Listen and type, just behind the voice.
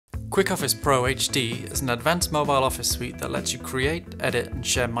Quickoffice Pro HD is an advanced mobile office suite that lets you create, edit and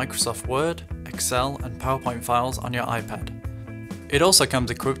share Microsoft Word, Excel and PowerPoint files on your iPad. It also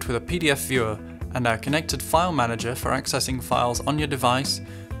comes equipped with a PDF viewer and a connected file manager for accessing files on your device,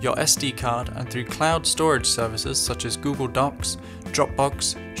 your SD card and through cloud storage services such as Google Docs,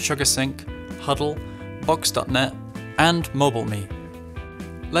 Dropbox, SugarSync, Huddle, Box.net and MobileMe.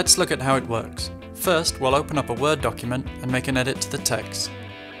 Let's look at how it works. First, we'll open up a Word document and make an edit to the text.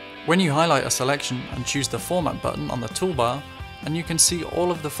 When you highlight a selection and choose the Format button on the toolbar, and you can see all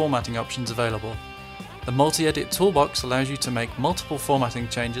of the formatting options available. The Multi-Edit toolbox allows you to make multiple formatting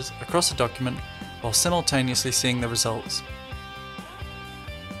changes across a document while simultaneously seeing the results.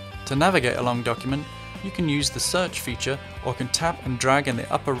 To navigate a long document, you can use the search feature or can tap and drag in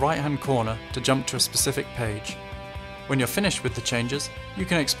the upper right-hand corner to jump to a specific page. When you're finished with the changes, you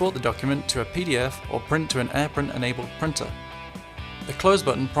can export the document to a PDF or print to an AirPrint-enabled printer. The Close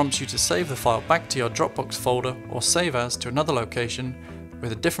button prompts you to save the file back to your Dropbox folder or save as to another location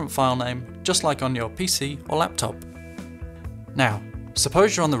with a different file name, just like on your PC or laptop. Now,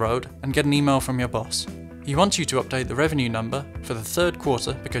 suppose you're on the road and get an email from your boss. He wants you to update the revenue number for the third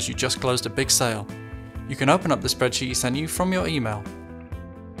quarter because you just closed a big sale. You can open up the spreadsheet he sent you from your email,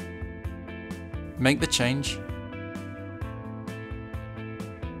 make the change,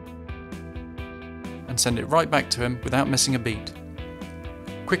 and send it right back to him without missing a beat.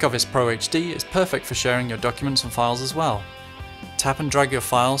 Quickoffice Pro HD is perfect for sharing your documents and files as well. Tap and drag your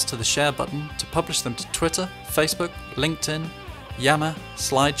files to the Share button to publish them to Twitter, Facebook, LinkedIn, Yammer,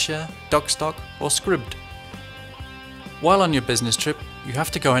 SlideShare, DocStock or Scribd. While on your business trip, you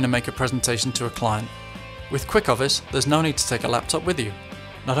have to go in and make a presentation to a client. With Quickoffice, there's no need to take a laptop with you.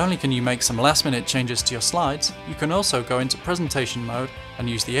 Not only can you make some last-minute changes to your slides, you can also go into presentation mode and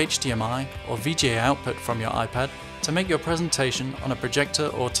use the HDMI or VGA output from your iPad to make your presentation on a projector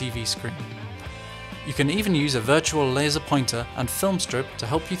or TV screen. You can even use a virtual laser pointer and film strip to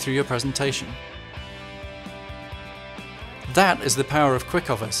help you through your presentation. That is the power of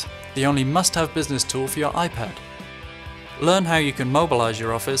Quickoffice, the only must-have business tool for your iPad. Learn how you can mobilize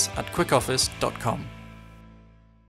your office at quickoffice.com.